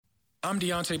I'm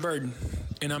Deontay Burton,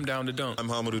 and I'm down to dunk. I'm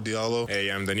Hamidou Diallo. Hey,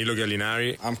 I'm Danilo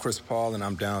Gallinari. I'm Chris Paul, and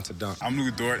I'm down to dunk. I'm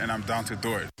Lou Dort, and I'm down to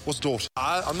Dort. What's Dort?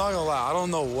 I'm not gonna lie, I don't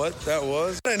know what that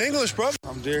was. In English, bro.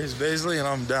 I'm Darius Baisley, and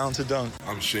I'm down to dunk.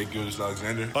 I'm Shai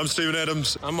Gilgeous-Alexander. I'm Steven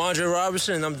Adams. I'm Andre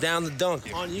Robertson, and I'm down to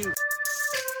dunk. On you.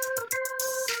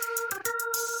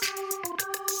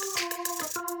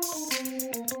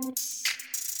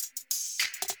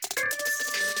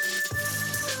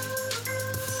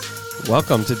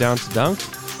 Welcome to Down to Dunk.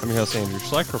 I'm your host, Andrew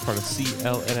Schleck. We're part of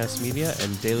CLNS Media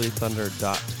and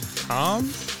DailyThunder.com.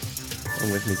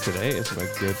 And with me today is my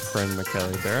good friend,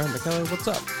 Michele Berra. Michele, what's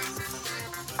up?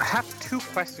 I have two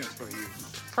questions for you.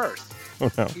 First,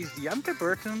 is Deontay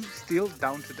Burton still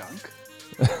down to dunk?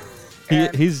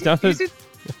 He's down to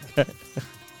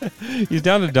He's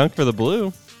down to dunk for the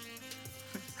Blue.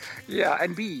 Yeah,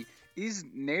 and B, is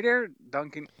Nader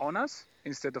dunking on us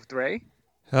instead of Dre?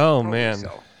 Oh, Probably man.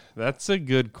 so. That's a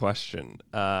good question.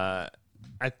 I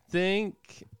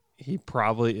think he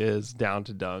probably is down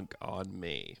to dunk on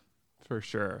me, for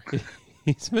sure.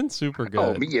 He's been super good.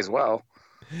 Oh, me as well.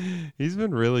 He's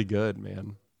been really good,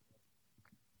 man.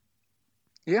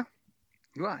 Yeah.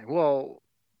 Right. Well,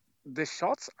 the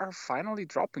shots are finally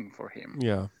dropping for him.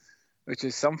 Yeah. Which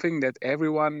is something that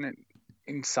everyone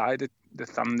inside the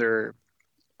Thunder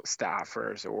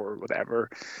staffers or whatever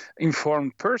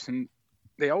informed person,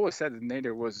 they always said that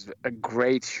Nader was a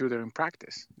great shooter in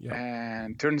practice. Yeah.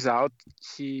 And turns out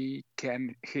he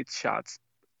can hit shots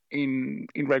in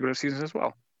regular seasons as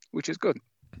well, which is good.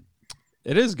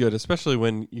 It is good, especially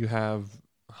when you have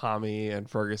Hami and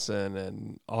Ferguson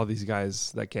and all these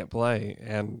guys that can't play,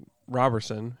 and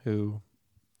Robertson, who,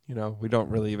 you know, we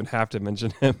don't really even have to mention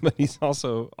him, but he's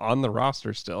also on the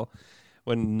roster still.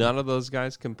 When none of those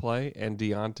guys can play and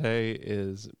Deontay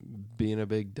is being a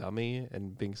big dummy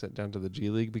and being sent down to the G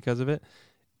League because of it,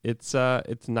 it's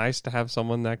nice to have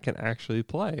someone that can actually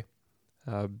play,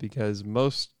 because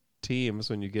most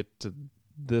teams, when you get to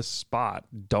this spot,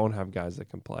 don't have guys that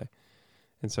can play.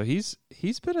 And so he's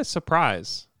been a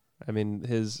surprise. I mean,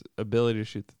 his ability to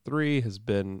shoot the three has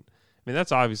been, I mean,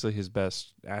 that's obviously his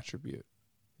best attribute,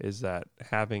 is that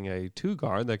having a two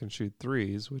guard that can shoot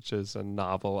threes, which is a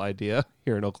novel idea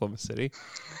here in Oklahoma City.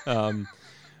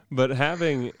 But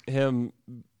having him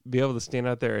be able to stand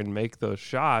out there and make those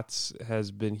shots has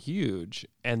been huge.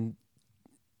 And,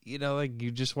 you know, like,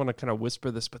 you just want to kind of whisper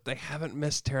this, but they haven't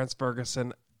missed Terrence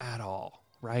Ferguson at all,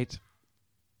 right?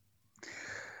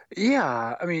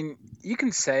 Yeah, I mean, you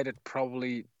can say that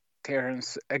probably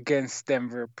Terrence against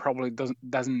Denver probably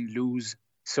doesn't lose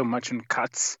so much on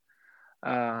cuts.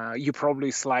 You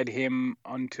probably slide him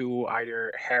onto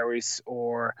either Harris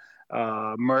or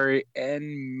Murray,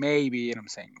 and maybe, and I'm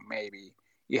saying maybe,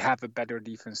 you have a better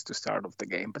defense to start off the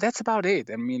game. But that's about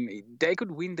it. I mean, they could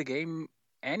win the game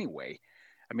anyway.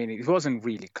 I mean, it wasn't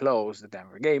really close, the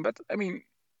Denver game, but I mean,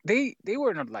 they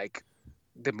were not like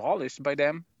demolished by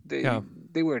them.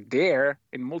 They were there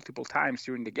in multiple times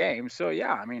during the game. So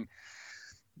yeah, I mean,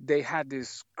 they had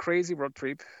this crazy road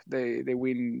trip. They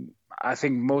win. I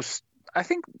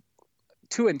think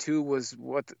 2-2 was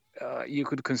what you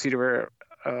could consider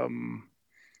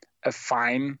a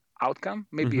fine outcome,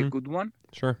 maybe a good one.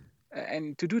 Sure.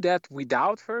 And to do that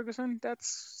without Ferguson,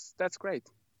 that's great.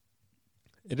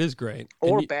 It is great.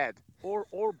 Or bad.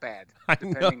 Or bad,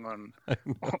 depending on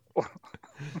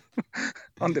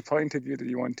on the point of view that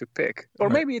you want to pick. Or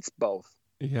maybe it's both.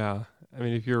 Yeah. I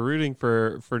mean, if you're rooting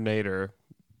for Nader,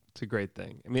 it's a great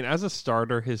thing. I mean, as a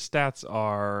starter, his stats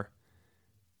are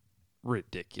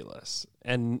ridiculous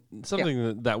and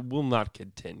something that will not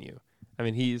continue. I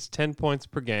mean, he's 10 points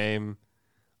per game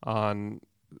on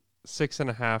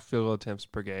 6.5 field goal attempts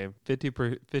per game,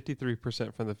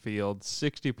 53% from the field,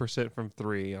 60% from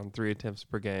three on 3 attempts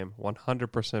per game,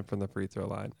 100% from the free throw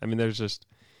line. I mean,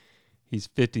 he's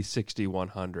 50, 60,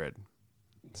 100.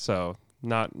 So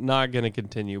not going to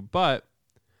continue. But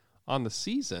on the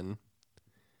season,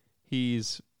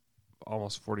 he's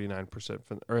almost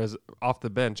 49% off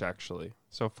the bench, actually.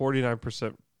 So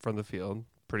 49% from the field,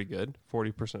 pretty good.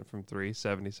 40% from three,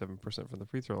 77% from the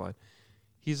free throw line.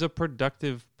 He's a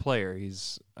productive player.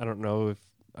 I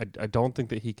don't think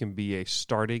that he can be a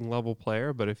starting level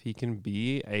player, but if he can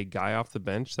be a guy off the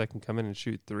bench that can come in and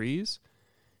shoot threes,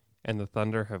 and the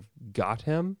Thunder have got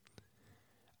him,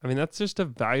 I mean, that's just a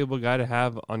valuable guy to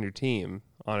have on your team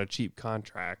on a cheap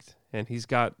contract. And he's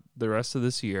got the rest of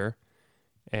this year,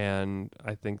 and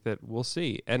I think that we'll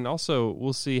see. And also,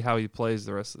 we'll see how he plays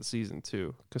the rest of the season,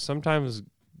 too, because sometimes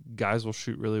guys will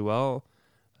shoot really well,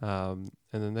 and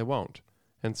then they won't.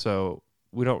 And so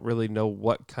we don't really know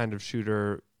what kind of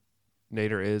shooter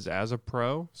Nader is as a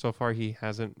pro. So far, he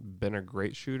hasn't been a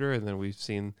great shooter, and then we've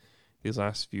seen these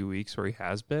last few weeks where he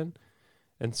has been.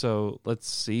 And so let's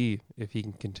see if he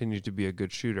can continue to be a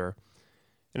good shooter.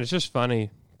 And it's just funny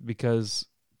because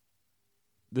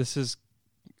this is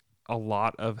a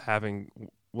lot of having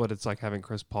what it's like having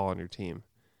Chris Paul on your team,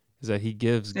 is that he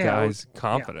gives guys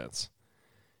confidence.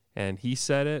 And he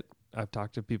said it. I've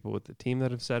talked to people with the team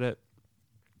that have said it,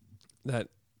 that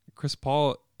Chris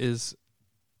Paul is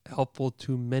helpful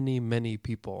to many, many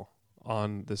people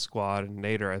on the squad. And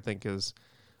Nader, I think, is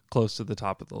close to the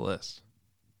top of the list.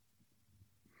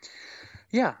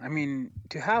 Yeah, I mean,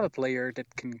 to have a player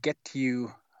that can get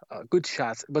you good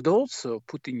shots, but also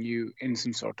putting you in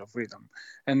some sort of rhythm,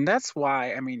 and that's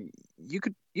why, I mean, you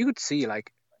could see,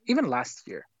 like, even last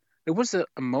year there was a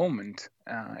moment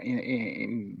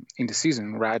in the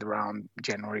season right around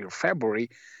January or February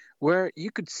where you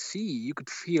could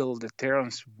feel that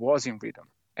Terrence was in rhythm,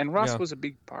 and Russ was a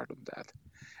big part of that,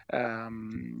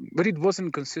 but it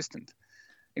wasn't consistent,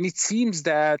 and it seems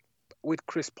that with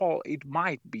Chris Paul, it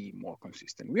might be more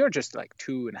consistent. We are just like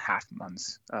 2.5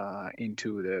 months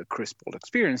into the Chris Paul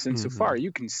experience. And so far,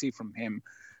 you can see from him,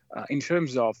 in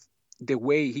terms of the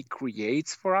way he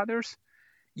creates for others,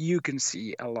 you can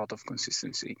see a lot of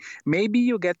consistency. Maybe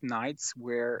you get nights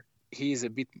where he's a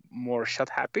bit more shot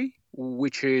happy,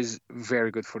 which is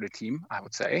very good for the team, I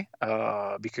would say,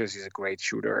 because he's a great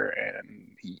shooter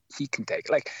and he can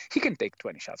take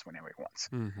 20 shots whenever he wants,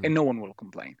 and no one will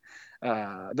complain.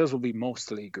 Those will be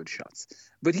mostly good shots,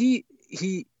 but he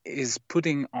is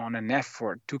putting on an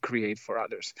effort to create for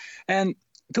others. And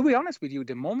to be honest with you,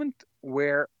 the moment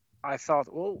where I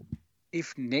thought, well,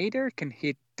 if Nader can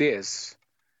hit this,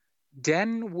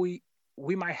 then we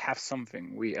might have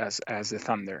something, we as the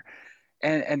Thunder.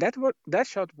 And that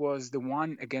shot was the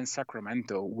one against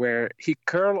Sacramento where he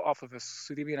curled off of a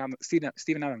Steven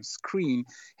Adams screen,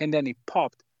 and then he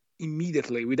popped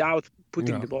immediately without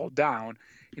putting the ball down,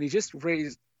 and he just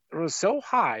rose so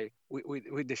high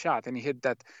with the shot, and he hit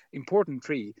that important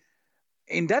three.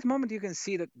 In that moment, you can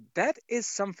see that is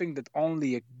something that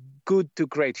only a good to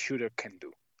great shooter can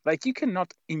do. Like, you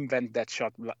cannot invent that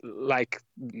shot like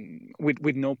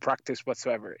with no practice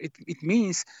whatsoever. It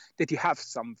means that you have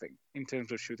something in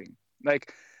terms of shooting.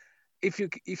 Like, if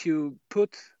you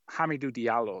put Hamidou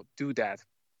Diallo do that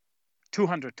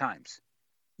 200 times,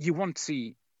 you won't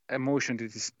see a motion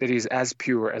that is as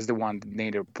pure as the one that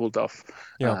Nader pulled off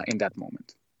in that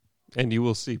moment. And you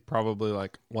will see probably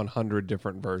like 100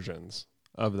 different versions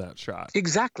of that shot.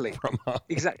 Exactly.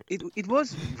 Exactly. It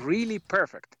was really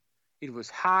perfect. It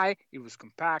was high, it was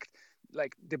compact,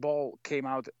 like the ball came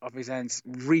out of his hands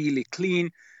really clean,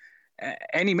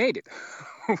 and he made it,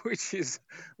 which is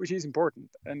important.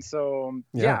 And so,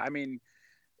 I mean,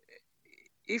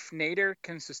 if Nader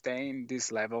can sustain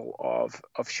this level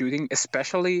of shooting,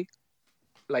 especially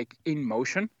like in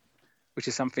motion, which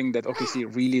is something that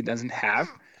OKC really doesn't have,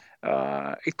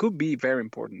 it could be very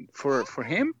important for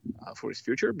him, for his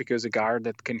future, because a guard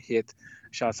that can hit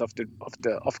shots off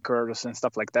curls and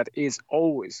stuff like that is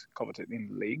always coveted in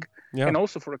the league, and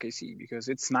also for OKC, because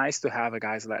it's nice to have a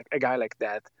guy like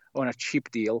that on a cheap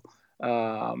deal.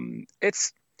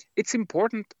 It's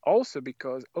important also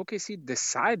because OKC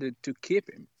decided to keep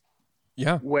him.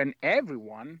 Yeah. When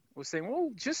everyone was saying,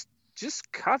 "Well, just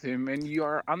cut him, and you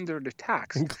are under the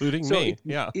tax," including me.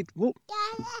 It will.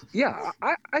 Yeah,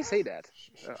 I say that.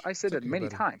 I said that many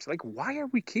times. Like, why are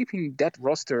we keeping that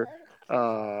roster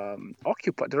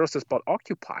occupied? The roster spot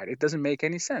occupied. It doesn't make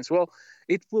any sense. Well,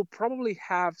 it will probably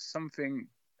have something.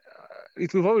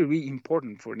 It will probably be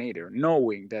important for Nader,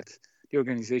 knowing that the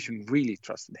organization really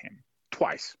trusted him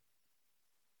twice.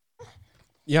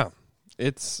 Yeah,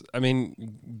 I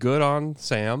mean, good on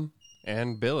Sam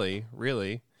and Billy,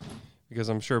 really. Because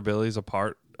I'm sure Billy's a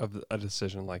part of a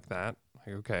decision like that.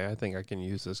 Like, okay, I think I can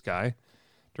use this guy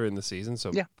during the season,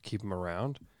 so keep him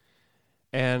around.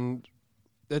 And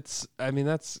it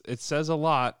says a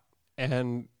lot.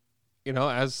 And, you know,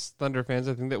 as Thunder fans,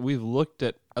 I think that we've looked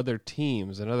at other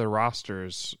teams and other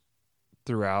rosters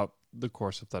throughout the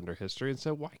course of Thunder history and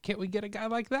said, why can't we get a guy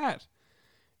like that?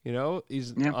 You know,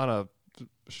 he's on a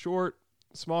short,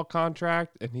 small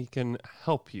contract, and he can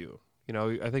help you. You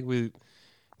know, I think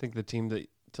the team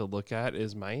to look at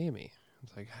is Miami.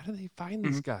 It's like, how do they find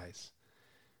these guys?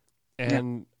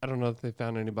 And I don't know if they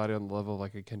found anybody on the level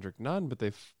like a Kendrick Nunn, but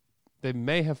they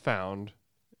may have found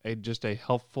just a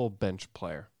helpful bench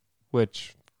player,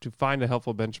 which to find a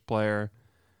helpful bench player,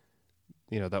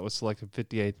 you know, that was selected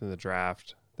 58th in the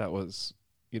draft, that was,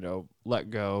 you know, let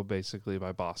go basically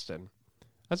by Boston.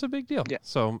 That's a big deal. Yeah.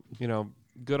 So, you know,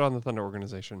 good on the Thunder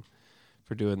organization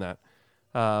for doing that.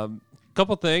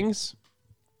 Couple things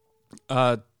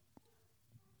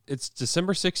It's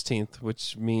December 16th,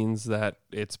 which means that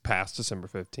it's past December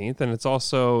 15th, and it's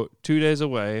also 2 days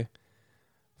away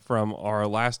from our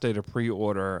last day to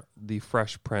pre-order the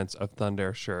Fresh Prince of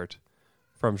Thunder shirt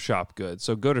from Shopgood.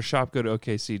 So go to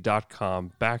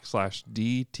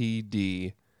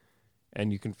shopgoodokc.com/DTD,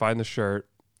 and you can find the shirt.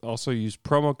 Also use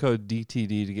promo code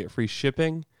DTD to get free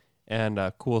shipping and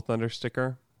a cool Thunder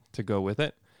sticker to go with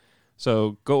it.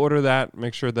 So go order that.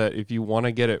 Make sure that if you want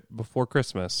to get it before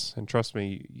Christmas, and trust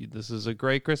me, this is a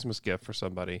great Christmas gift for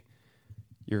somebody,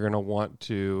 you're going to want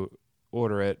to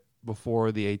order it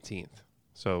before the 18th.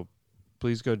 So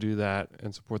please go do that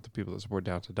and support the people that support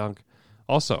Down to Dunk.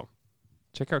 Also,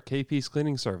 check out KP's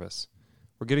cleaning service.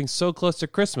 We're getting so close to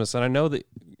Christmas, and I know that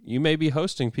you may be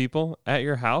hosting people at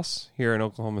your house here in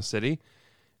Oklahoma City.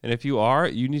 And if you are,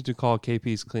 you need to call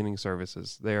KP's Cleaning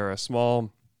Services. They are a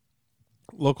small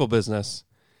local business,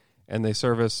 and they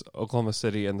service Oklahoma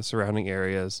City and the surrounding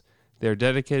areas. They're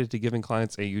dedicated to giving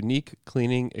clients a unique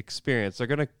cleaning experience.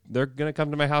 They're gonna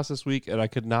come to my house this week, and I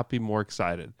could not be more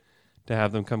excited to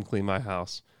have them come clean my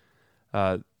house.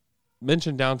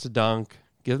 Mention Down to Dunk.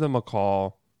 Give them a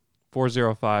call,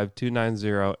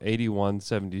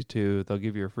 405-290-8172. They'll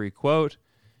give you a free quote,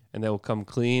 and they will come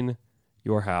clean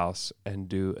your house and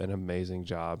do an amazing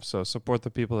job. So support the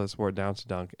people that support Down to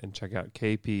Dunk and check out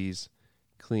KP's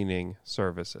Cleaning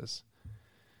Services.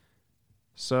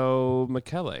 So,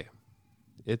 Michele,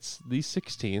 it's the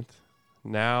 16th.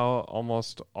 Now,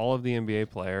 almost all of the NBA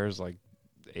players, like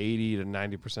 80 to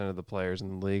 90% of the players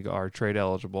in the league, are trade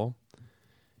eligible.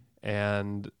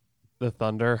 And the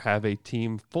Thunder have a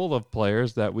team full of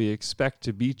players that we expect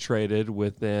to be traded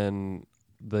within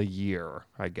the year,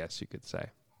 I guess you could say.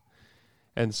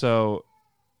 And so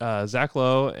Zach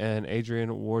Lowe and Adrian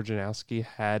Wojnarowski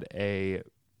had a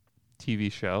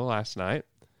TV show last night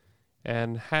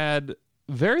and had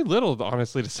very little,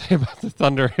 honestly, to say about the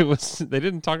Thunder. They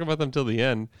didn't talk about them till the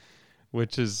end,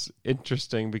 which is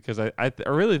interesting because I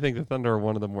really think the Thunder are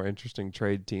one of the more interesting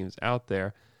trade teams out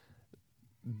there.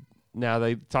 Now,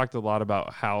 they talked a lot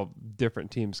about how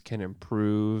different teams can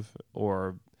improve,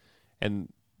 and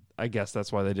I guess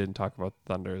that's why they didn't talk about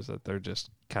the Thunder, is that they're just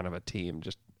kind of a team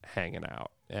just hanging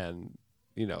out. And,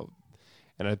 and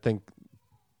I think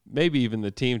maybe even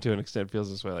the team to an extent feels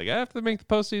this way. Like, I have to make the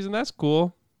postseason. That's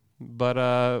cool. But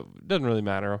it doesn't really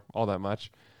matter all that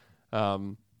much.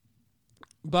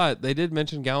 But they did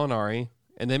mention Gallinari,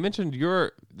 and they mentioned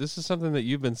this is something that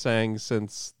you've been saying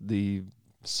since the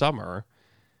summer,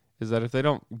 is that if they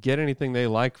don't get anything they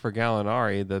like for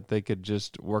Gallinari, that they could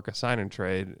just work a sign and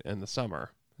trade in the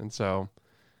summer. And so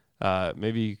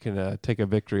maybe you can take a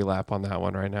victory lap on that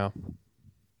one right now.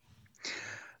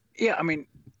 Yeah, I mean,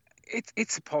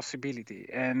 it's a possibility.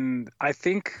 And I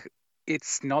think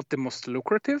it's not the most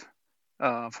lucrative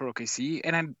for OKC.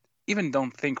 And I even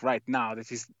don't think right now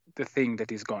that is the thing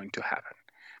that is going to happen.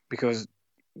 Because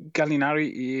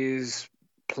Gallinari is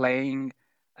playing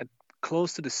at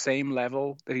close to the same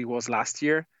level that he was last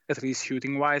year, at least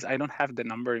shooting-wise. I don't have the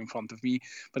number in front of me,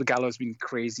 but Gallo has been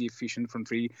crazy efficient from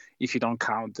three, if you don't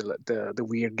count the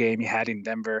weird game he had in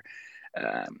Denver.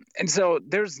 And so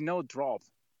there's no drop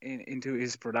into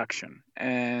his production.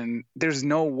 And there's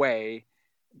no way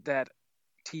that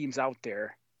teams out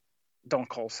there don't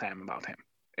call Sam about him.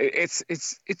 It's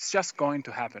just going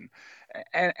to happen.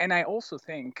 And I also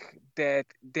think that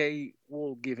they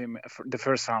will give him the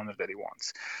first rounder that he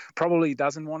wants. Probably he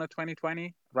doesn't want a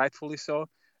 2020, rightfully so.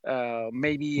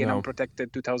 Maybe an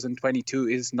unprotected 2022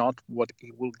 is not what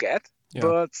he will get,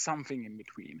 but something in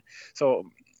between. So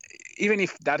even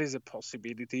if that is a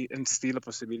possibility and still a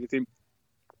possibility,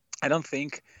 I don't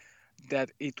think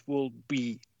that it will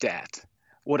be that.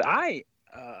 What I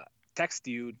text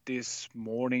you this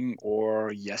morning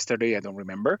or yesterday, I don't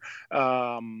remember,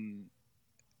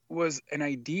 was an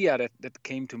idea that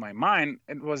came to my mind.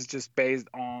 It was just based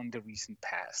on the recent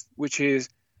past, which is,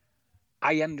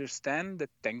 I understand that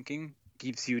tanking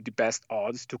gives you the best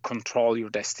odds to control your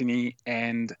destiny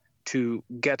and to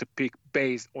get a pick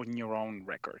based on your own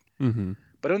record. Mm-hmm.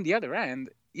 But on the other end,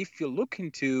 if you look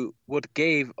into what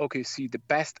gave OKC the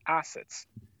best assets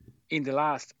in the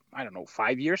last,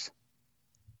 5 years,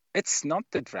 it's not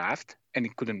the draft, and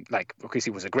it couldn't,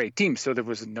 OKC was a great team, so there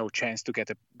was no chance to get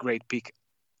a great pick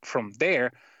from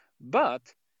there, but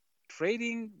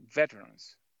trading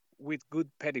veterans with good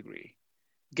pedigree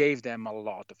gave them a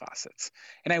lot of assets.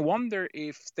 And I wonder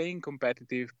if staying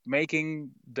competitive,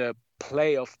 making the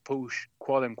playoff push,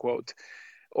 quote unquote,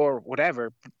 or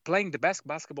whatever, playing the best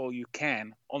basketball you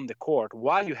can on the court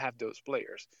while you have those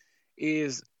players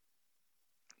is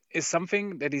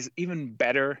something that is even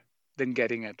better than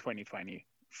getting a 2020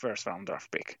 first round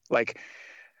draft pick. Like,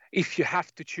 if you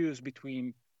have to choose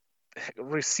between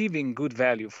receiving good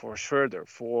value for Schroeder,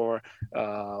 for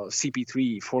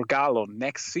CP3, for Gallo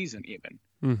next season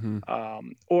even,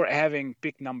 or having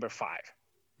pick number 5,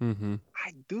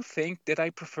 I do think that I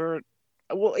prefer.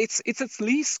 Well, it's at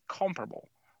least comparable.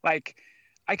 Like,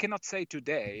 I cannot say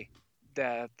today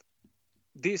that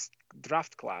this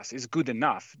draft class is good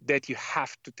enough that you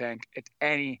have to tank at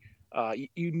any.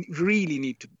 You really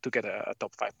need to get a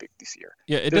top 5 pick this year.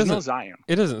 Yeah, There's no Zion.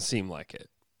 It doesn't seem like it.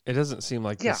 It doesn't seem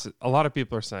like this. A lot of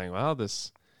people are saying, well,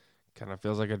 this kind of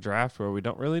feels like a draft where we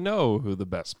don't really know who the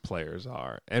best players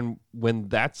are. And when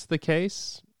that's the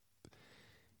case,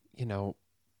 you know,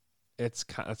 it's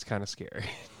kind of scary,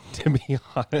 to be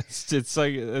honest. It's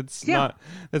like it's not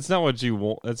what you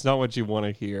want. It's not what you want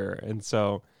to hear. And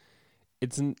so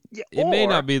it may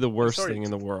not be the worst thing in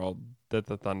the world that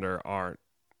the Thunder aren't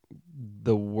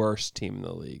the worst team in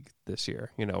the league this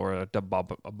year, you know, or a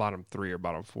bottom 3 or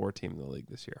bottom 4 team in the league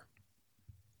this year.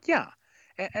 Yeah.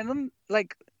 And then,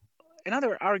 like,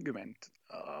 another argument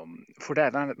for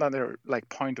that, another like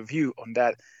point of view on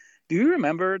that. Do you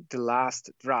remember the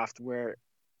last draft where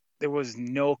there was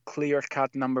no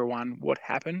clear-cut number 1? What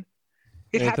happened?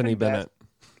 Anthony Bennett.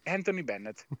 Anthony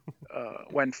Bennett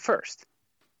went first.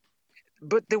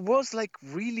 But there was like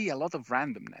really a lot of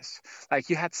randomness.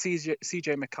 Like, you had CJ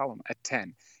McCollum at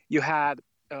 10. You had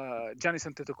Giannis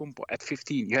Antetokounmpo at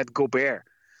 15. You had Gobert.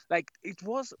 Like, it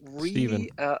was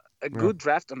really a good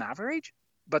draft on average,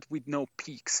 but with no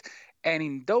peaks. And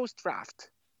in those drafts,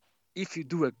 if you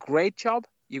do a great job,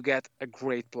 you get a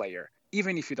great player,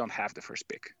 even if you don't have the first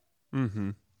pick.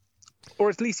 Or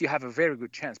at least you have a very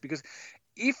good chance. Because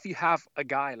if you have a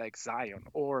guy like Zion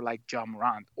or like Ja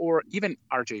Morant or even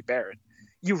RJ Barrett,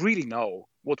 you really know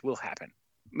what will happen.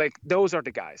 Like, those are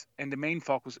the guys. And the main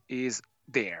focus is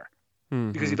there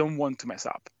because you don't want to mess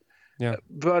up. Yeah.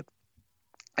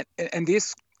 And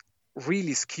this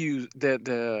really skews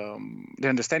the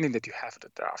understanding that you have of the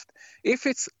draft. If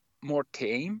it's more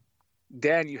tame,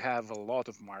 then you have a lot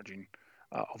of margin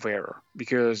of error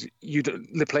because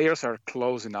the players are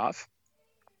close enough,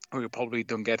 or you probably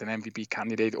don't get an MVP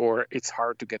candidate, or it's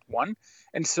hard to get one.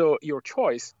 And so your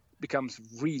choice becomes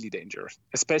really dangerous,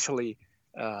 especially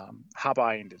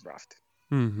high in the draft.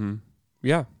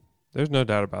 Yeah, there's no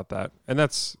doubt about that. And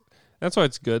that's why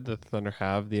it's good that the Thunder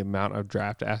have the amount of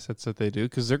draft assets that they do,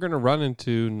 because they're going to run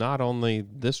into not only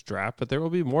this draft, but there will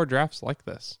be more drafts like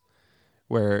this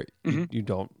where you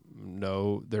don't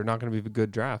know. They're not going to be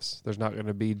good drafts. There's not going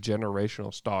to be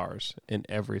generational stars in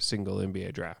every single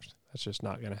NBA draft. That's just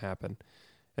not going to happen.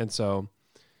 And so,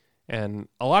 and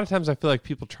a lot of times I feel like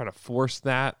people try to force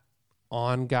that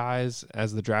on guys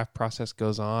as the draft process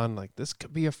goes on. Like, this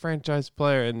could be a franchise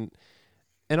player.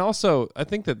 And also, I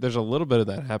think that there's a little bit of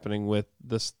that happening with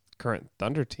this current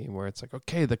Thunder team where it's like,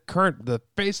 okay, the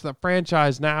face of the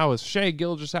franchise now is Shai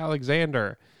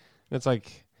Gilgeous-Alexander. And it's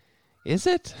like, is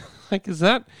it? Like, is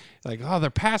that like, oh, they're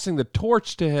passing the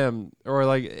torch to him or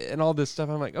like, and all this stuff.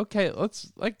 I'm like, okay,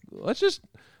 let's just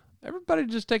everybody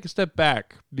just take a step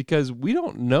back because we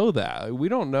don't know that. We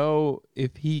don't know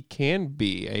if he can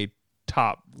be a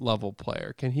top level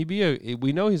player. Can he be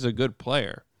we know he's a good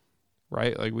player,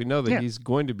 right? Like, we know that he's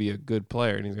going to be a good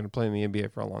player and he's going to play in the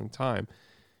NBA for a long time.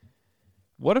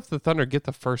 What if the Thunder get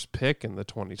the first pick in the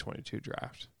 2022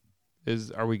 draft?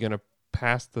 Are we going to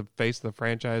pass the face of the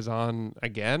franchise on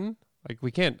again? Like,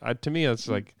 we can't, to me, it's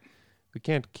like, we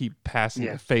can't keep passing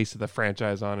the face of the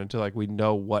franchise on until like we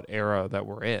know what era that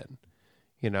we're in,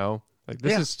 you know? Like,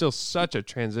 this is still such a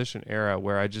transition era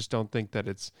where I just don't think that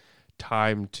it's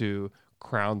time to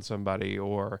crown somebody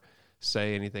or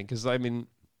say anything. Cause I mean,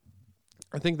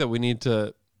 I think that we need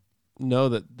to know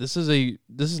that this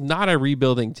is not a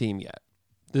rebuilding team yet.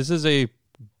 This is a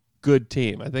good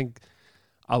team. I think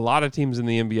a lot of teams in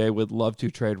the NBA would love to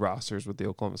trade rosters with the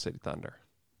Oklahoma City Thunder,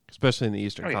 especially in the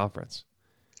Eastern Conference.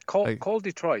 Call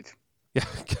Detroit. Yeah,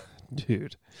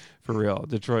 dude, for real.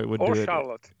 Detroit would do it. Or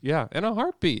Charlotte. Yeah, in a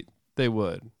heartbeat, they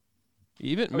would.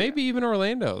 Maybe even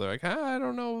Orlando. They're like, I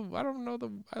don't know.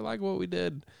 I like what we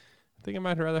did. I think I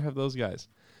might rather have those guys.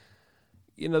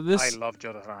 You know, I love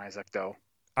Jonathan Isaac, though.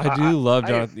 I do love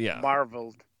Jonathan. Yeah.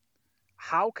 Marveled.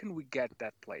 How can we get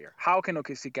that player? How can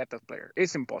OKC get that player?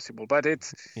 It's impossible, but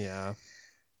it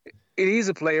is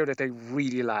a player that I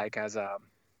really like as a.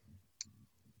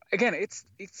 Again, it's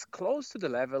close to the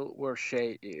level where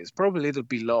Shai is, probably a little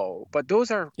below, but those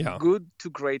are good to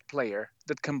great player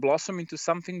that can blossom into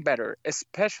something better,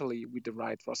 especially with the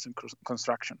right roster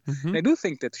construction. And I do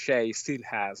think that Shai still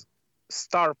has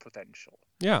star potential.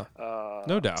 Yeah,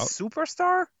 no doubt.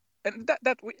 Superstar, and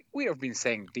that we have been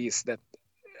saying this, that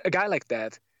a guy like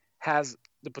that has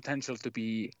the potential to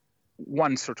be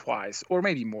once or twice or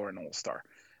maybe more an all-star,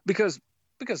 because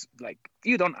like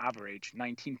you don't average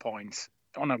 19 points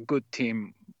on a good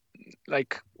team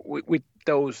like with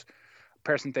those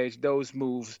percentage, those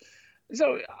moves.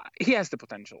 So he has the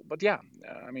potential. But yeah,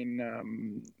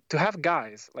 to have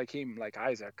guys like him, like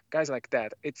Isaac, guys like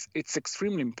that, it's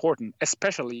extremely important,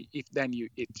 especially if then you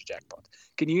hit the jackpot.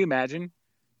 Can you imagine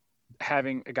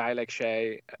having a guy like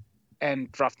Shea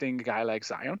and drafting a guy like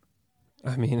Zion?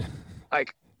 I mean,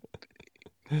 like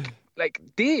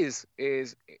this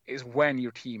is when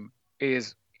your team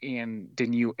is in the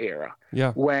new era.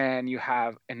 Yeah. When you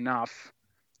have enough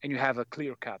and you have a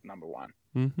clear-cut number one.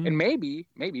 Mm-hmm. And maybe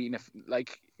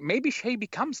maybe Shea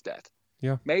becomes that.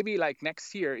 Yeah. Maybe like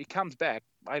next year he comes back,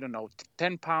 I don't know,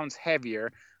 10 pounds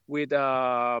heavier with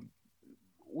a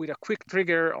quick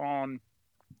trigger on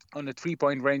the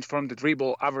 3-point range from the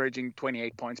dribble, averaging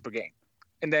 28 points per game.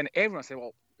 And then everyone say,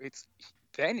 well, it's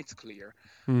clear.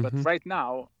 Mm-hmm. But right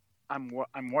now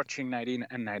I'm watching night in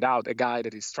and night out a guy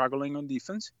that is struggling on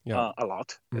defense a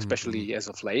lot, especially as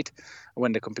of late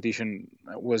when the competition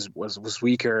was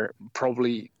weaker.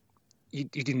 Probably you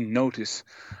didn't notice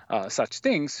such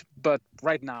things, but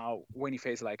right now when you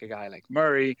face like a guy like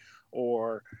Murray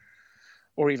or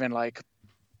even like,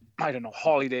 I don't know,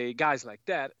 Holiday, guys like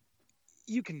that,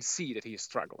 you can see that he is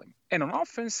struggling. And on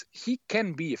offense, he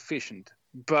can be efficient,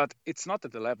 but it's not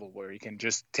at the level where he can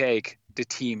just take the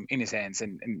team in his hands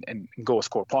and go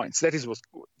score points. This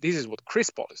is what Chris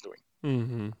Paul is doing.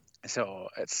 Mm-hmm. So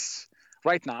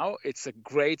right now it's a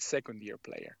great second-year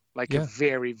player, like a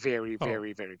very, very,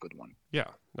 very, very good one.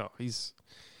 Yeah, no, he's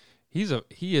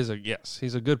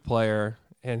a good player,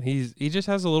 and he just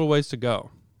has a little ways to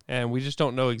go, and we just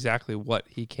don't know exactly what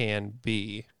he can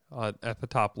be at the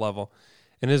top level.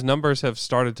 And his numbers have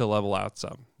started to level out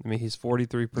some. I mean, he's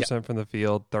 43% from the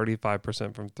field,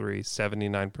 35% from three,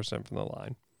 79% from the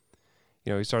line.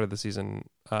 You know, he started the season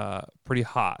pretty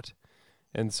hot.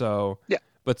 And so,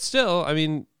 but still, I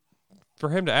mean, for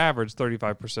him to average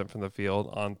 35% from the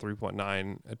field on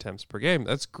 3.9 attempts per game,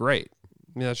 that's great.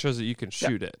 I mean, that shows that you can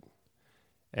shoot it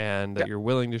and that you're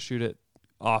willing to shoot it.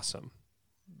 Awesome.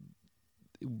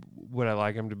 Would I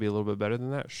like him to be a little bit better than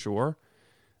that? Sure.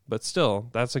 But still,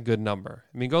 that's a good number.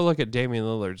 I mean, go look at Damian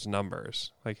Lillard's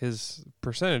numbers. Like, his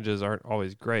percentages aren't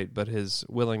always great, but his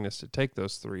willingness to take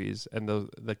those threes and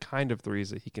the kind of threes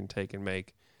that he can take and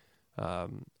make are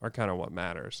kind of what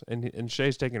matters. And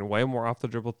Shea's taken way more off the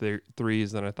dribble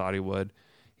threes than I thought he would.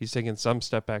 He's taken some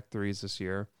step back threes this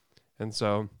year. And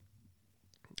so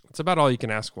it's about all you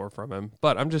can ask for from him.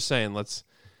 But I'm just saying,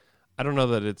 I don't know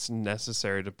that it's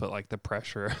necessary to put like the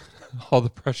pressure, all the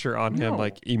pressure on him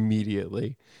like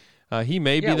immediately. He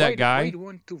may be that guy. Why do you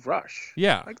want to rush?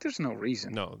 Yeah. Like, there's no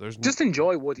reason. No, there's just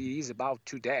enjoy what he is about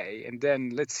today, and then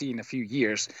let's see in a few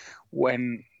years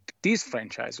when these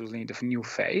franchises will need a new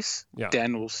face. Yeah.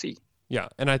 Then we'll see. Yeah,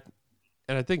 and I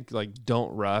think like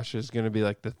don't rush is going to be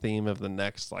like the theme of the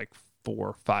next like 4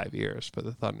 or 5 years for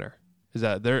the Thunder. Is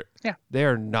that they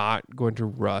are not going to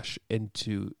rush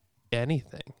into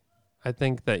anything. I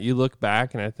think that you look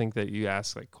back and I think that you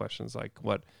ask like questions like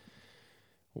what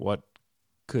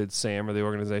could Sam or the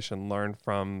organization learn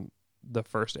from the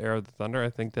first era of the Thunder? I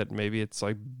think that maybe it's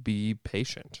like be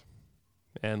patient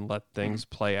and let things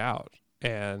play out.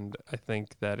 And I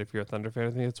think that if you're a Thunder fan,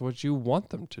 I think it's what you want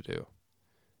them to do.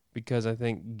 Because I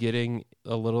think getting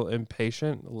a little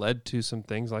impatient led to some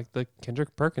things like the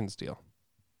Kendrick Perkins deal,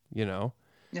 you know?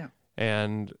 Yeah.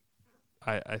 And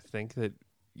I think that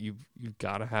you've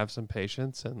got to have some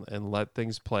patience and let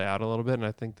things play out a little bit. And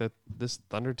I think that this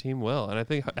Thunder team will. And I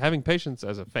think having patience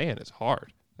as a fan is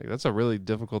hard. Like, that's a really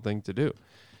difficult thing to do.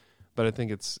 But I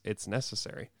think it's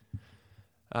necessary.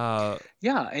 And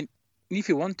if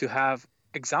you want to have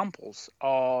examples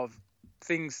of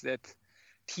things that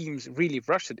teams really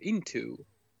rushed into,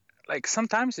 like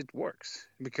sometimes it works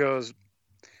because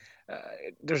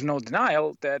there's no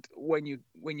denial that when you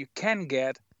can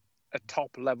get a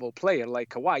top level player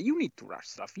like Kawhi, you need to rush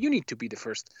stuff. You need to be the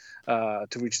first to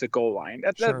reach the goal line.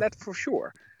 That for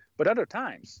sure. But other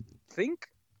times, think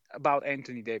about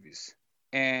Anthony Davis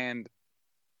and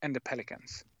the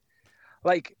Pelicans.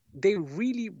 Like, they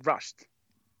really rushed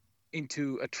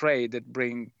into a trade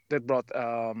that brought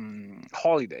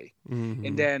Holiday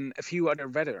and then a few other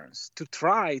veterans to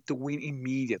try to win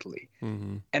immediately.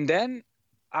 And then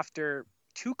after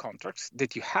 2 contracts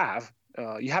that you have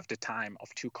the time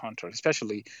of 2 contracts,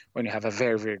 especially when you have a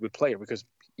very, very good player, because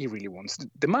he really wants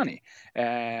the money.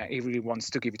 He really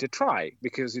wants to give it a try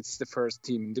because it's the first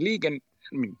team in the league. And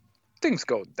I mean, things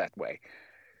go that way.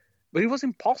 But it was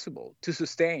impossible to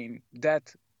sustain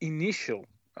that initial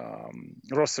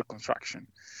roster construction.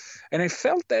 And I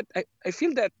feel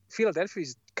that Philadelphia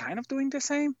is kind of doing the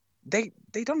same. They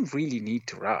don't really need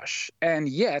to rush, and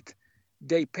yet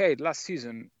they paid last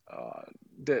season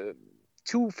the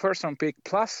 2 first-round pick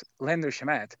plus Landry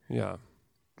Shamet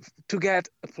to get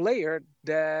a player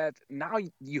that now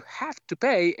you have to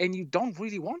pay and you don't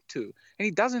really want to, and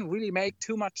it doesn't really make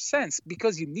too much sense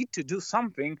because you need to do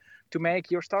something to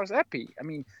make your stars happy. I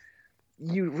mean,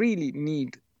 you really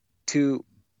need to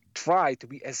try to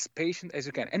be as patient as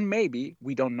you can, and maybe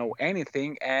we don't know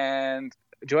anything, and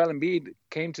Joel Embiid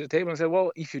came to the table and said,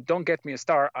 well, if you don't get me a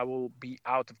star, I will be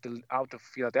out of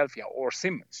Philadelphia or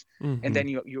Simmons. Mm-hmm. And then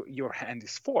your hand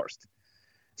is forced.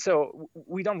 So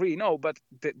we don't really know, but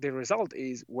the result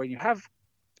is when you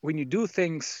do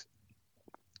things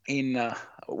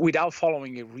without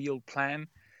following a real plan,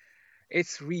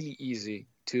 it's really easy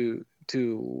to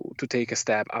take a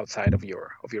step outside of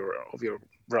your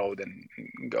road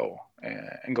and go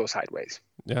sideways.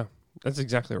 Yeah, that's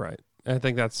exactly right. I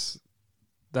think that's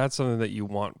something that you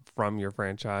want from your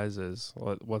franchise is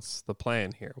what's the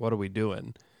plan here? What are we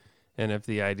doing? And if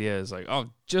the idea is like,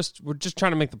 we're just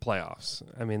trying to make the playoffs.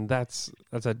 I mean, that's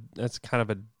kind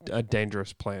of a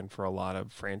dangerous plan for a lot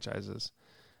of franchises.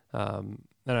 And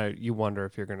you wonder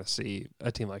if you're going to see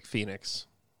a team like Phoenix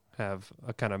have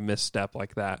a kind of misstep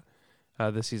like that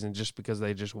this season just because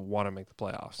they just want to make the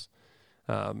playoffs.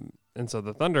 And so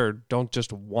the Thunder don't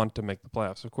just want to make the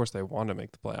playoffs. Of course they want to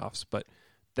make the playoffs, but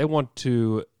they want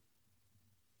to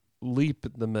leap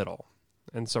the middle.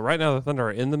 And so right now the Thunder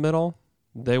are in the middle.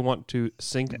 They want to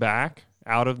sink back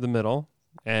out of the middle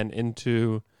and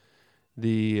into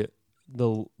the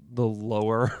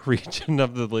lower region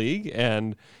of the league.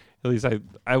 And at least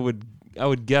I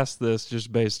would guess this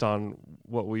just based on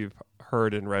what we've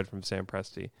heard and read from Sam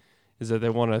Presti, is that they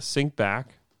want to sink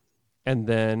back and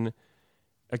then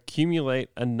accumulate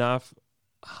enough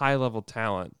high-level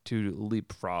talent to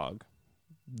leapfrog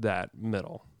that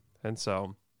middle. And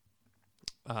so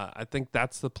I think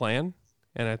that's the plan,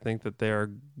 and I think that they are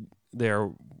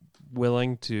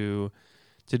willing to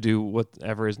do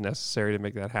whatever is necessary to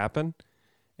make that happen.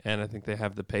 And I think they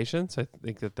have the patience. I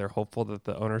think that they're hopeful that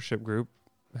the ownership group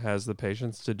has the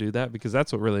patience to do that, because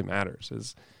that's what really matters.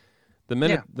 Is the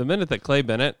minute that Clay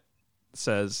Bennett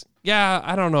says, "Yeah,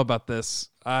 I don't know about this.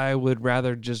 I would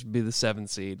rather just be the 7th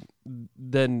seed,"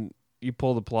 then you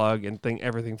pull the plug and think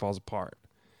everything falls apart.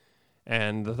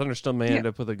 And the Thunder still may end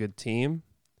up with a good team,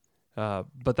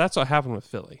 but that's what happened with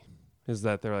Philly. Is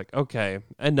that they're like, okay,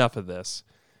 enough of this.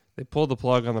 They pulled the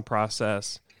plug on the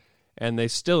process, and they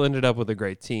still ended up with a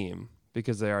great team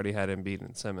because they already had Embiid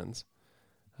and Simmons.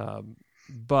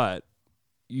 But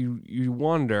you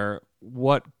wonder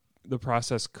what the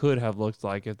process could have looked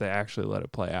like if they actually let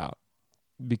it play out.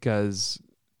 Because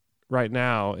right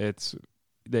now it's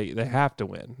they have to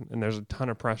win, and there's a ton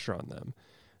of pressure on them.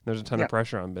 There's a ton of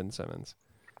pressure on Ben Simmons.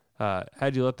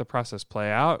 Had you let the process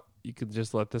play out, you could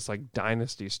just let this like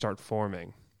dynasty start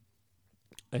forming,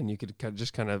 and you could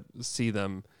just kind of see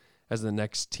them as the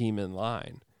next team in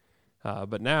line.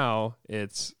 But now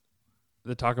it's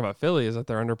the talk about Philly is that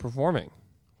they're underperforming.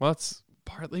 Well, it's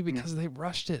partly because they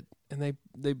rushed it, and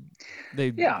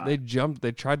they jumped.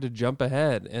 They tried to jump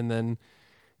ahead, and then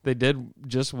they did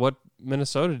just what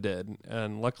Minnesota did.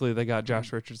 And luckily, they got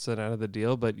Josh Richardson out of the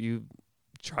deal. But you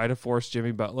try to force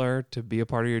Jimmy Butler to be a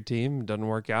part of your team, doesn't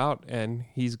work out, and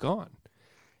he's gone.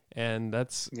 And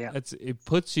it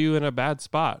puts you in a bad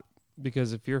spot,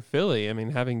 because if you're Philly, I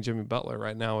mean, having Jimmy Butler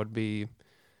right now would be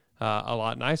a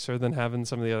lot nicer than having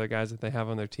some of the other guys that they have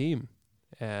on their team.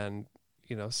 And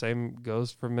same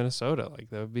goes for Minnesota. Like,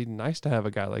 that would be nice to have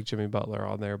a guy like Jimmy Butler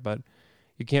on there, but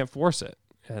you can't force it.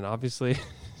 And obviously,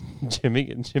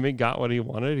 Jimmy got what he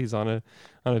wanted. He's on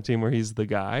a team where he's the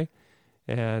guy,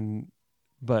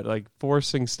 but like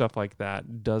forcing stuff like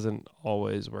that doesn't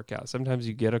always work out. Sometimes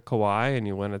you get a Kawhi and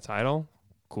you win a title,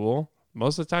 cool.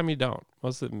 Most of the time you don't.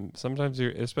 Sometimes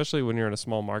especially when you're in a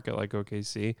small market like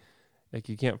OKC, like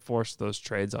you can't force those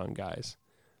trades on guys,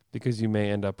 because you may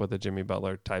end up with a Jimmy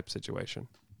Butler type situation.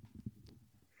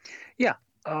 Yeah.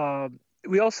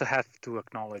 We also have to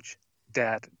acknowledge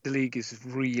that the league is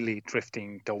really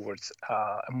drifting towards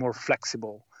a more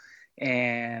flexible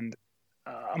environment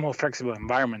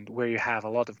where you have a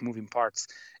lot of moving parts,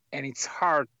 and it's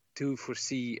hard to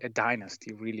foresee a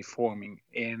dynasty really forming,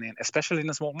 especially in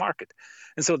a small market.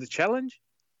 And so the challenge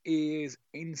is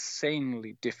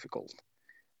insanely difficult.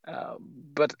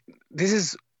 But this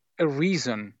is a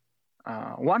reason,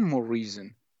 one more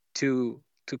reason to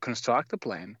construct a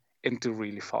plan and to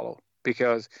really follow,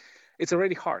 because it's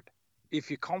already hard. if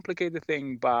you complicate the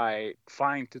thing by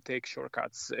trying to take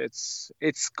shortcuts,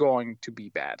 it's going to be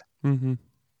bad. Mm-hmm.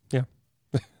 Yeah,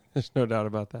 there's no doubt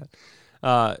about that.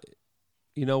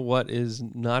 You know what is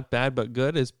not bad but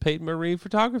good is Peyton Marie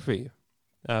Photography.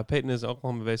 Peyton is an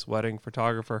Oklahoma-based wedding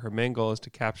photographer. Her main goal is to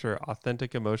capture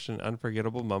authentic emotion and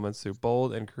unforgettable moments through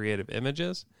bold and creative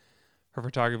images. Her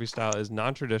photography style is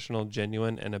non-traditional,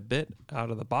 genuine, and a bit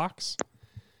out of the box.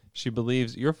 She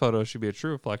believes your photos should be a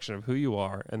true reflection of who you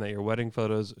are and that your wedding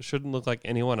photos shouldn't look like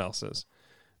anyone else's.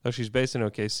 Though she's based in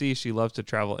OKC, she loves to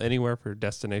travel anywhere for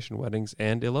destination weddings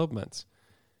and elopements.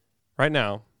 Right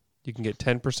now, you can get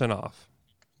 10% off.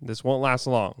 This won't last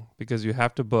long because you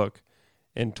have to book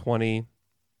in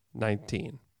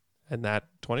 2019. And that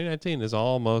 2019 is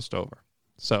almost over.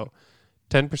 So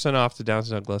 10% off to Down to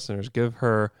Dunk listeners. Give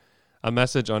her a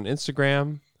message on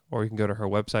Instagram, or you can go to her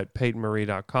website,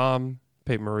 PeytonMarie.com.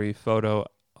 Peyton Marie Photo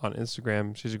on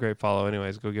Instagram. She's a great follow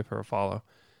anyways. Go give her a follow.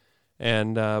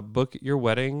 And book your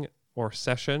wedding or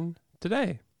session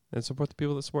today and support the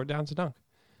people that support Down to Dunk.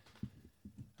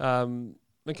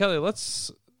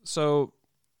 McKelly, so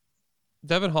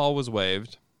Devin Hall was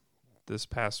waived this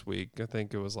past week. I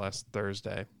think it was last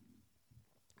Thursday.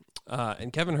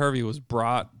 And Kevin Hervey was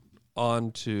brought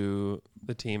onto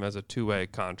the team as a two-way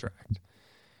contract,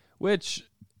 which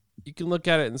you can look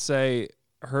at it and say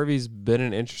Hervey's been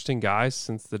an interesting guy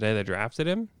since the day they drafted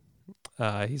him.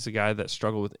 He's a guy that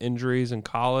struggled with injuries in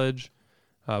college,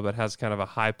 but has kind of a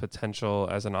high potential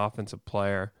as an offensive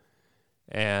player.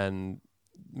 And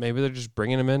maybe they're just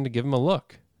bringing him in to give him a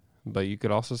look. But you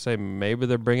could also say maybe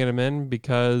they're bringing him in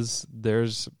because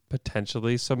there's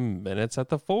potentially some minutes at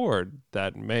the forward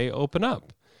that may open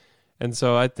up. And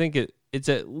so I think it's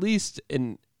at least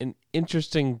an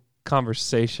interesting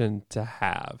conversation to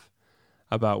have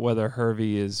about whether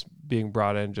Hervey is being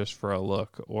brought in just for a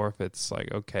look or if it's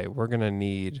like, okay, we're going to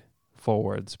need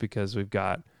forwards because we've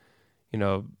got,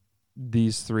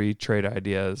 these three trade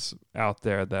ideas out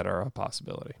there that are a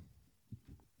possibility.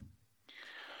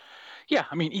 Yeah,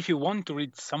 I mean, if you want to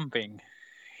read something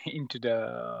into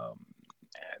the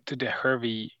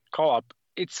Hervey call-up,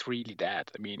 it's really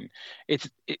that. I mean,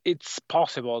 it's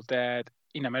possible that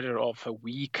in a matter of a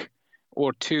week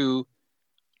or two,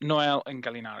 Noel and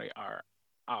Gallinari are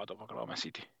out of Oklahoma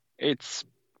City. It's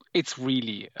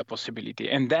really a possibility.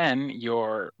 And then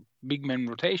your big man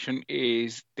rotation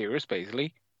is Darius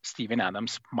Baisley, Steven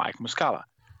Adams, Mike Muscala.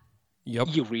 Yep.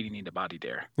 You really need a body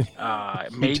there.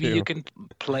 Maybe you can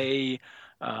play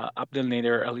Abdel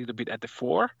Nader a little bit at the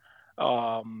 4.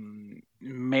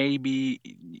 Maybe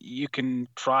you can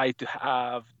try to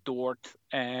have Dort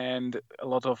and a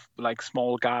lot of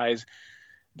small guys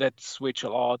that switch a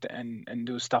lot and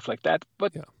do stuff like that.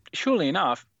 But surely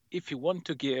enough, if you want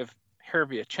to give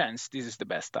Hervey a chance, this is the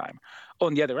best time.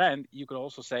 On the other end, you could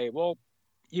also say, well,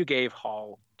 you gave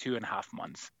Hall 2.5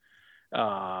 months.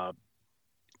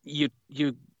 You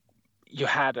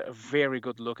had a very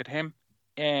good look at him,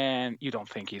 and you don't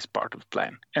think he's part of the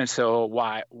plan. And so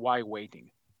why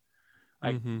waiting?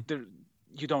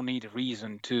 You don't need a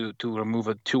reason to remove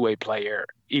a two-way player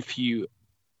if you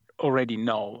already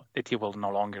know that he will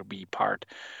no longer be part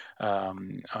of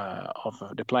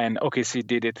the plan. OKC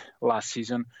did it last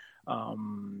season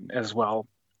as well.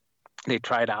 They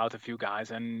tried out a few guys,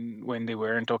 and when they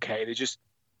weren't okay, they just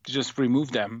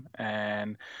removed them.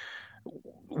 And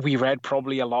we read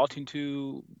probably a lot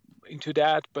into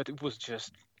that, but it was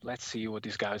just, let's see what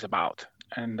this guy is about.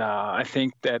 And I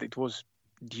think that it was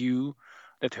due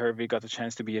that Hervey got a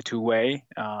chance to be a two-way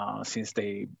since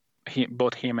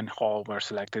both him and Hall were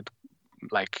selected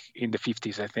in the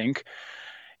 50s, I think.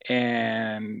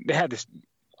 And they had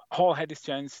Hall had this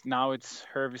chance. Now it's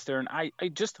Hervey's turn. I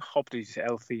just hope that he's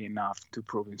healthy enough to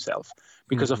prove himself,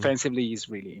 because offensively he's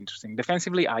really interesting.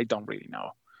 Defensively, I don't really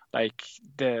know.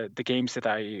 The games that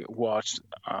I watched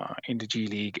in the G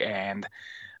League and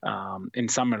in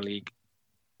Summer League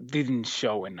didn't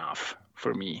show enough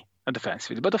for me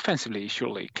defensively. But offensively, he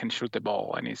surely can shoot the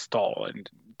ball, and he's tall, and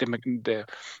the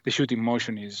shooting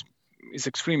motion is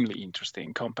extremely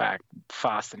interesting, compact,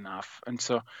 fast enough. And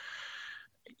so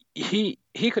he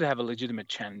could have a legitimate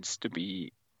chance to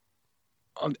be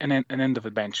an end of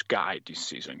the bench guy this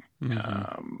season,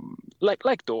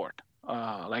 like Dort.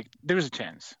 There's a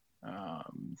chance,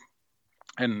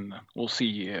 and we'll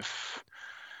see if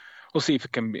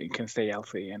it can stay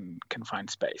healthy and can find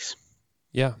space.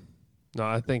 Yeah, no,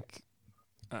 I think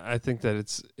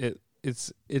that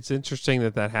it's interesting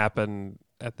that happened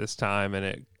at this time, and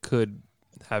it could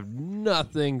have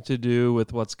nothing to do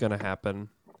with what's going to happen,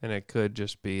 and it could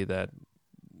just be that,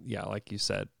 like you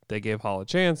said, they gave Hall a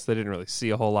chance. They didn't really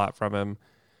see a whole lot from him.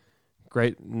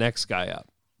 Great, next guy up.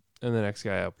 and the next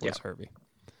guy up was Hervey.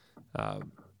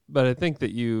 But I think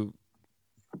that you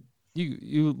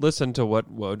listened to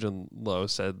what Woj and Lowe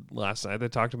said last night. They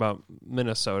talked about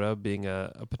Minnesota being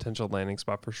a potential landing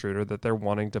spot for Schroeder, that they're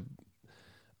wanting to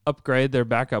upgrade their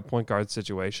backup point guard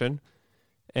situation.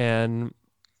 And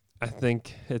I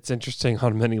think it's interesting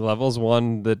on many levels.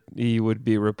 One, that he would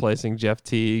be replacing Jeff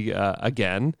Teague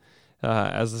again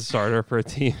as the starter for a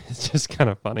team. It's just kind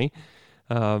of funny.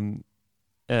 And,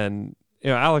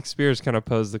 Alex Spears kind of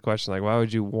posed the question, like, why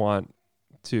would you want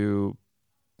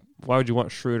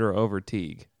Schroeder over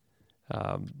Teague?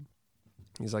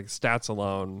 He's like, stats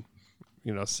alone,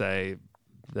 say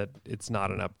that it's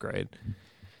not an upgrade.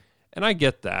 And I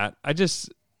get that. I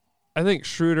think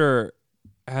Schroeder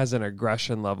has an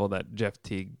aggression level that Jeff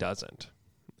Teague doesn't.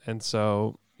 And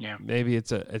so maybe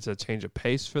it's a change of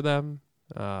pace for them.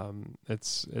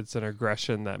 It's an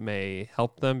aggression that may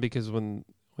help them, because when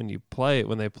they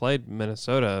played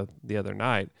Minnesota the other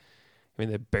night, I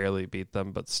mean, they barely beat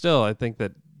them, but still, I think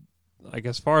that, like,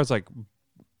 as far as like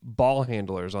ball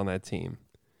handlers on that team,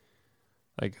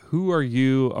 like, who are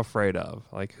you afraid of?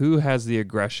 Like, who has the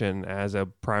aggression as a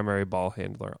primary ball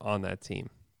handler on that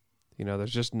team?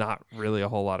 There's just not really a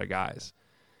whole lot of guys.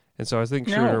 And so I think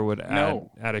Schroeder would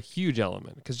add a huge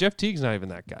element, because Jeff Teague's not even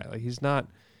that guy. Like, he's not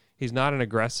an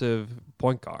aggressive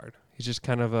point guard. He's just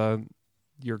kind of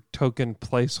your token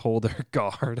placeholder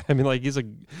guard. I mean, like, he's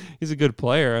a good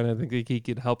player, and I think he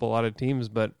could help a lot of teams,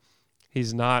 but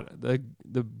he's not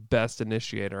the best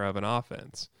initiator of an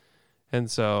offense.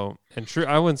 And so,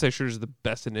 I wouldn't say Schroeder's the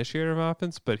best initiator of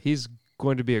offense, but he's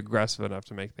going to be aggressive enough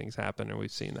to make things happen, and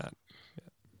we've seen that.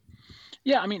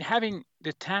 Yeah, I mean, having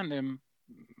the tandem,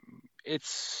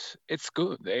 it's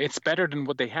good. It's better than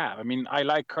what they have. I mean, I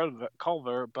like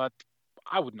Culver, but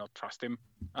I would not trust him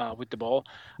with the ball.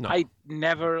 No. I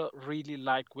never really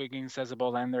liked Wiggins as a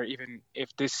ball handler, even if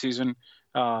this season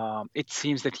it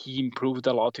seems that he improved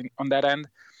a lot on that end.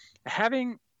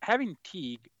 Having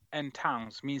Teague and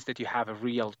Towns means that you have a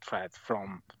real threat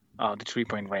from the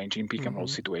three-point range in pick and roll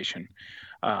situation.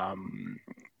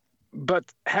 But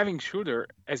having Schroeder,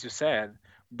 as you said,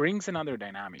 brings another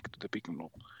dynamic to the pick and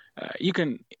roll. You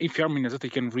can, if you're Minnesota,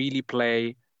 you can really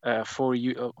play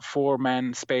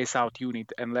four-man space-out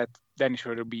unit and let Dennis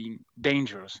Schroeder be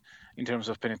dangerous in terms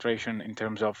of penetration, in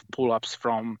terms of pull-ups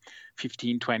from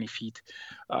 15, 20 feet.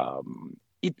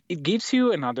 It gives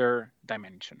you another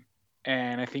dimension.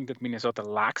 And I think that Minnesota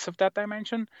lacks of that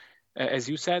dimension, as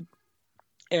you said.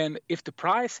 And if the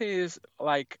price is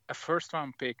like a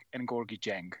first-round pick and Gorgui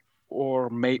Dieng,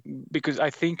 because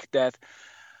I think that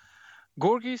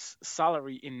Gorgie's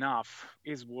salary enough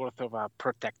is worth of a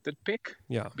protected pick.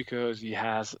 Yeah. Because he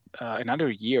has another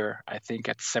year, I think,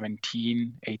 at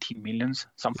 17, 18 millions,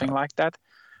 something like that.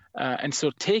 And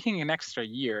so taking an extra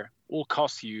year will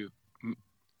cost you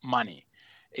money.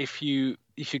 If you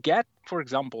get, for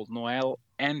example, Noel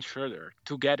and Schroeder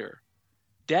together,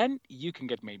 then you can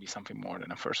get maybe something more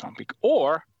than a first-round pick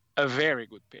or a very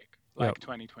good pick, like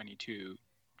 2022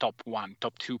 top 1,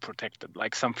 top 2 protected,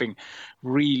 like something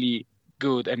really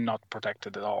good and not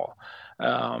protected at all.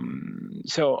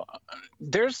 So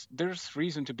there's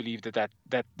reason to believe that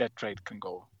trade can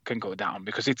go down,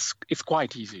 because it's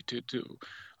quite easy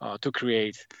to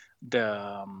create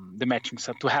the matching,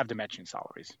 to have the matching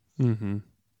salaries. Mm-hmm.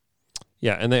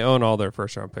 Yeah, and they own all their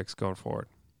first round picks going forward.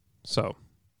 So,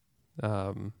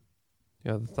 the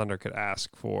Thunder could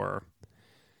ask for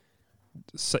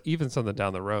even something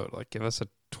down the road, like give us a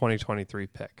 2023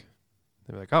 pick.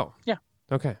 They're like, oh, yeah,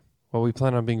 okay. Well, we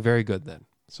plan on being very good then,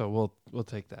 so we'll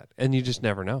take that. And you just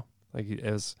never know.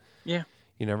 You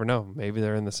never know. Maybe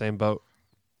they're in the same boat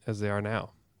as they are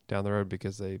now down the road,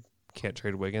 because they can't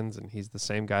trade Wiggins, and he's the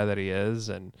same guy that he is,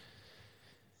 and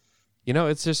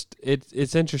it's just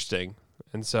it's interesting.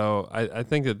 And so I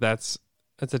think that's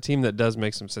a team that does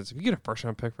make some sense. If you get a first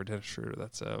round pick for Dennis Schroeder,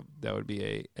 that would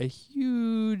be a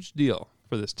huge deal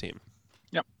for this team.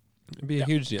 Yep. It'd be a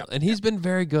huge deal. And he's been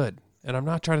very good. And I'm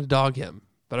not trying to dog him,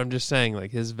 but I'm just saying,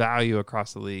 like, his value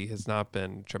across the league has not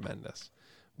been tremendous.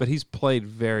 But he's played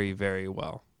very, very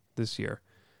well this year.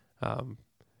 And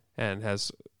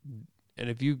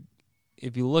if you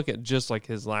look at just like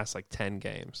his last 10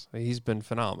 games, he's been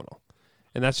phenomenal.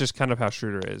 And that's just kind of how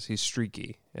Schroeder is. He's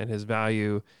streaky, and his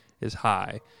value is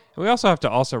high. And we also have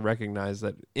to recognize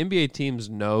that NBA teams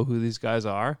know who these guys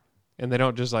are, and they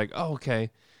don't just like, oh, okay,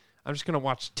 I'm just going to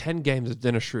watch 10 games of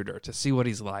Dennis Schroeder to see what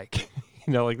he's like.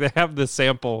 They have the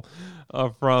sample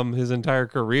from his entire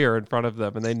career in front of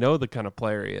them, and they know the kind of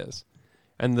player he is.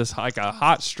 And this, like, a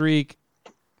hot streak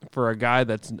for a guy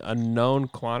that's a known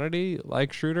quantity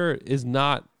like Schroeder is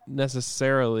not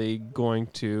necessarily going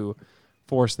to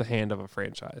force the hand of a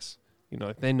franchise. You know,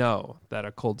 like they know that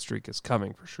a cold streak is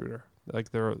coming for Schroeder.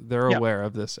 Like they're aware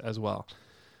of this as well.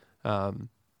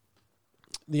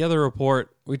 The other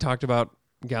report we talked about,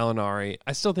 Gallinari.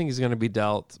 I still think he's going to be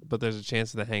dealt, but there's a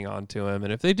chance that they hang on to him.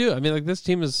 And if they do, I mean, like this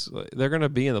team they're going to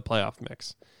be in the playoff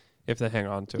mix if they hang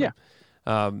on to him.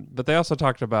 But they also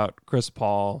talked about Chris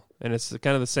Paul, and it's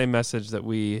kind of the same message that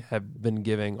we have been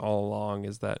giving all along,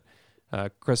 is that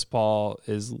Chris Paul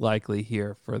is likely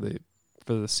here for the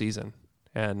season.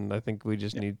 And I think we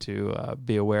just need to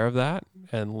be aware of that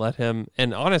and let him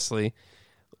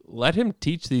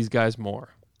teach these guys more.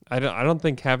 I don't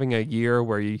think having a year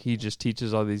where he just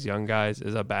teaches all these young guys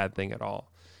is a bad thing at all.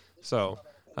 So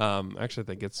I actually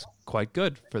think it's quite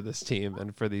good for this team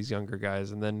and for these younger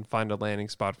guys, and then find a landing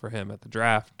spot for him at the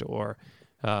draft or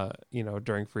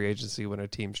during free agency when a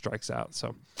team strikes out.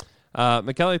 So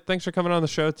Michele, thanks for coming on the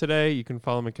show today. You can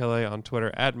follow Michele on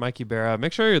Twitter at Mikey Berra.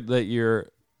 Make sure that you're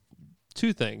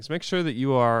two things. Make sure that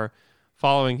you are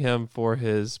following him for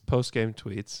his post-game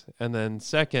tweets, and then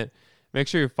second, make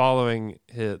sure you're following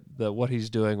what he's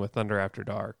doing with Thunder After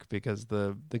Dark, because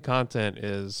the content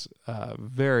is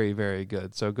very, very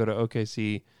good. So go to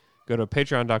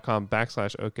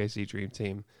patreon.com/OKC Dream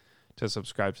Team to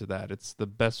subscribe to that. It's the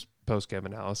best post-game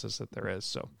analysis that there is.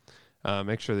 So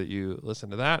make sure that you listen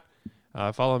to that.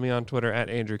 Follow me on Twitter at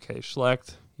Andrew K.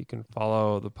 Schlecht. You can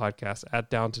follow the podcast at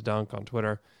Down to Dunk on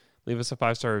Twitter. Leave us a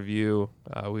 5-star review.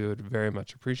 We would very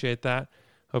much appreciate that.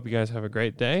 Hope you guys have a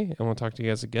great day, and we'll talk to you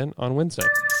guys again on Wednesday.